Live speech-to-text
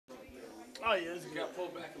Oh, yeah, it's good. Got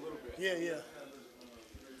pulled back a little bit. Yeah.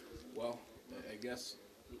 Well, I guess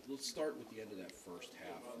let's start with the end of that first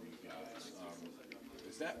half for you guys.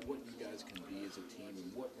 Is that what you guys can be as a team,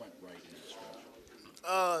 and what went right in the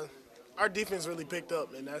stretch? Our defense really picked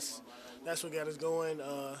up, and that's what got us going.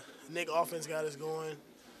 Nick offense got us going.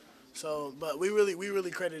 So, but we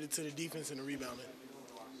really credit it to the defense and the rebounding.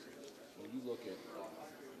 When you look at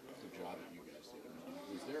the job that you guys did,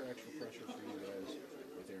 was there extra pressure for you guys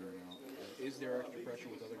with Aaron out? Is there extra pressure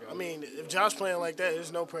with other guys? I mean, if Josh playing like that,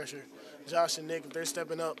 there's no pressure. Josh and Nick, if they're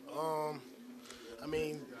stepping up, I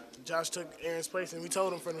mean, Josh took Aaron's place, and we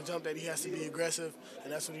told him from the jump that he has to be aggressive,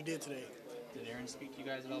 and that's what he did today. Did Aaron speak to you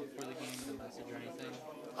guys at all before the game, the message or anything?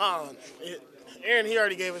 Aaron, he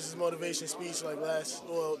already gave us his motivation speech like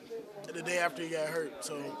the day after he got hurt.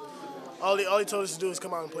 So all he told us to do is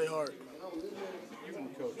come out and play hard. You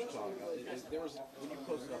and Coach talk. There was when you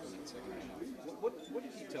posted up in that second half. What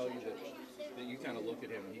did he tell you that you kind of looked at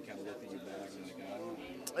him and he kind of looked at you back and like, I don't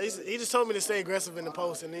know? He just told me to stay aggressive in the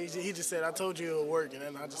post, and he just said, "I told you it would work," and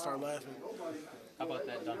then I just started laughing. How about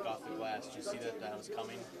that dunk off the glass? Did you see that was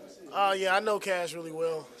coming? Yeah, I know Cash really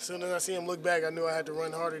well. As soon as I see him look back, I knew I had to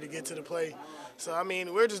run harder to get to the play. So, I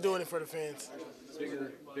mean, we're just doing it for the fans.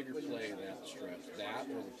 Bigger play in that stretch. That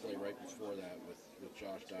or the play right before that with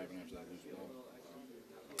Josh diving after that loose ball?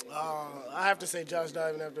 I have to say Josh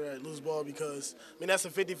diving after that loose ball because, I mean, that's a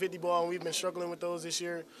 50-50 ball, and we've been struggling with those this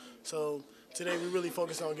year. So today we really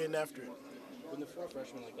focused on getting after it. When the four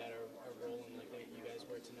freshmen like that are rolling like you guys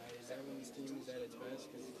were tonight, is that when this team is at its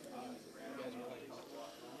best? Because you guys are playing,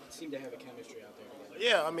 seem to have a chemistry out there together.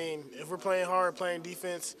 Yeah, I mean, if we're playing hard, playing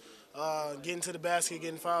defense, getting to the basket,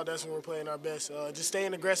 getting fouled, that's when we're playing our best. Just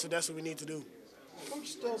staying aggressive, that's what we need to do. Coach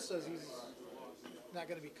still says he's not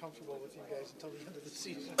going to be comfortable with you guys until the end of the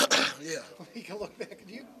season. Yeah. He can look back.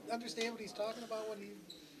 Do you understand what he's talking about when he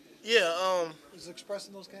is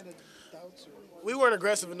expressing those kind of doubts? We weren't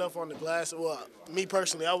aggressive enough on the glass. Well, me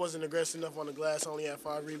personally, I wasn't aggressive enough on the glass. Only had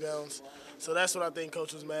 5 rebounds. So that's what I think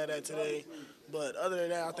Coach was mad at today. But other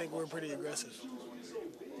than that, I think we're pretty aggressive.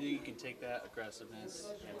 Do you think you can take that aggressiveness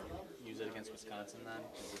and use it against Wisconsin then?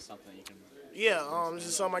 Is this something that you can... Yeah, this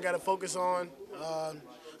is something I got to focus on.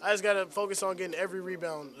 I just got to focus on getting every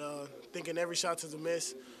rebound, thinking every shot's a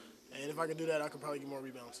miss. And if I can do that, I can probably get more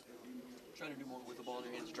rebounds. Trying to do more with the ball in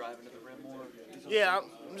your hands, driving to the rim more? Yeah,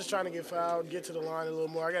 I'm just trying to get fouled, get to the line a little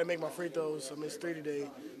more. I got to make my free throws. I missed 3 today,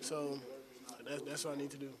 so that's what I need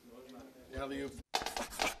to do.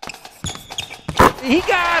 He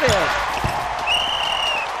got it!